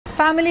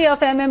family of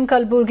MM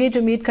Kalburgi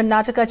to meet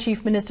Karnataka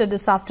Chief Minister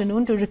this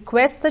afternoon to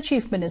request the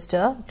Chief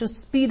Minister to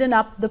speeden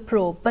up the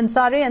probe.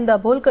 Pansare and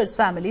Dabholkar's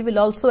family will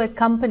also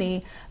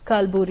accompany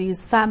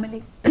Kalburgi's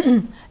family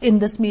in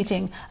this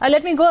meeting.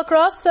 Let me go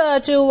across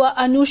to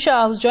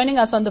Anusha, who's joining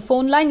us on the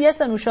phone line. Yes,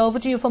 Anusha, over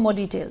to you for more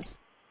details.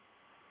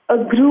 A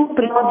group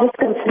not just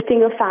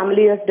consisting of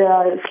family of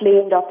the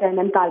slain Dr.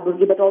 MM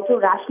Kalburgi, but also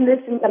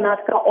rationalists in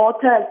Karnataka,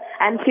 authors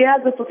and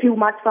peers of a few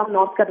months from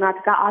North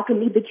Karnataka are to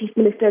meet the Chief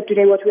Minister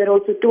today. What we are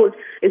also told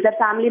is that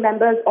family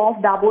members of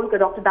Dabholkar,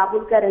 Dr.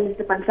 Dabholkar and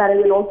Mr. Pansare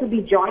will also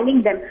be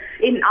joining them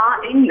in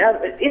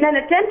an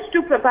attempt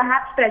to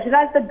perhaps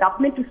pressurize the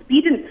government to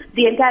speeden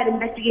the entire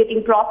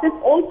investigating process.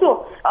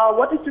 Also,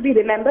 what is to be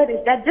remembered is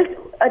that just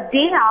a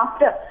day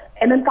after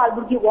MM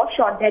Kalburgi was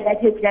shot dead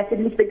at his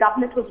residence, the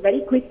government was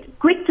very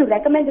quick to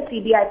recommend a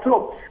CBI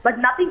probe, but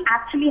nothing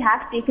actually has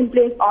taken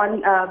place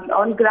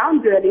on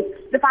ground really.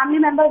 The family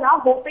members are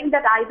hoping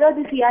that either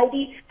the CID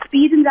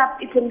speeds up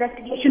its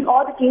investigation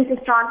or the case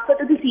is transferred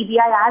to the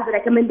CBI as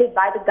recommended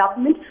by the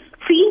government.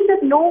 Seeing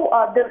that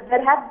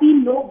there have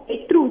been no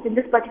breakthroughs in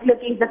this particular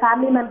case, the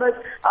family members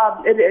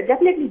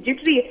definitely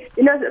jittery,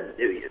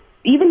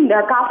 even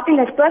casting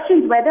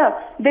aspersions whether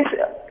this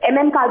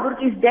MM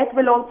Kalburgi's death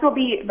will also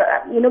be,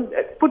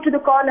 put to the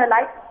corner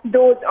like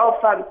those of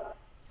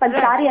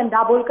Pansare and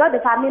Dabholkar.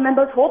 The family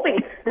members hoping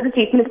that the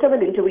Chief Minister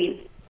will intervene.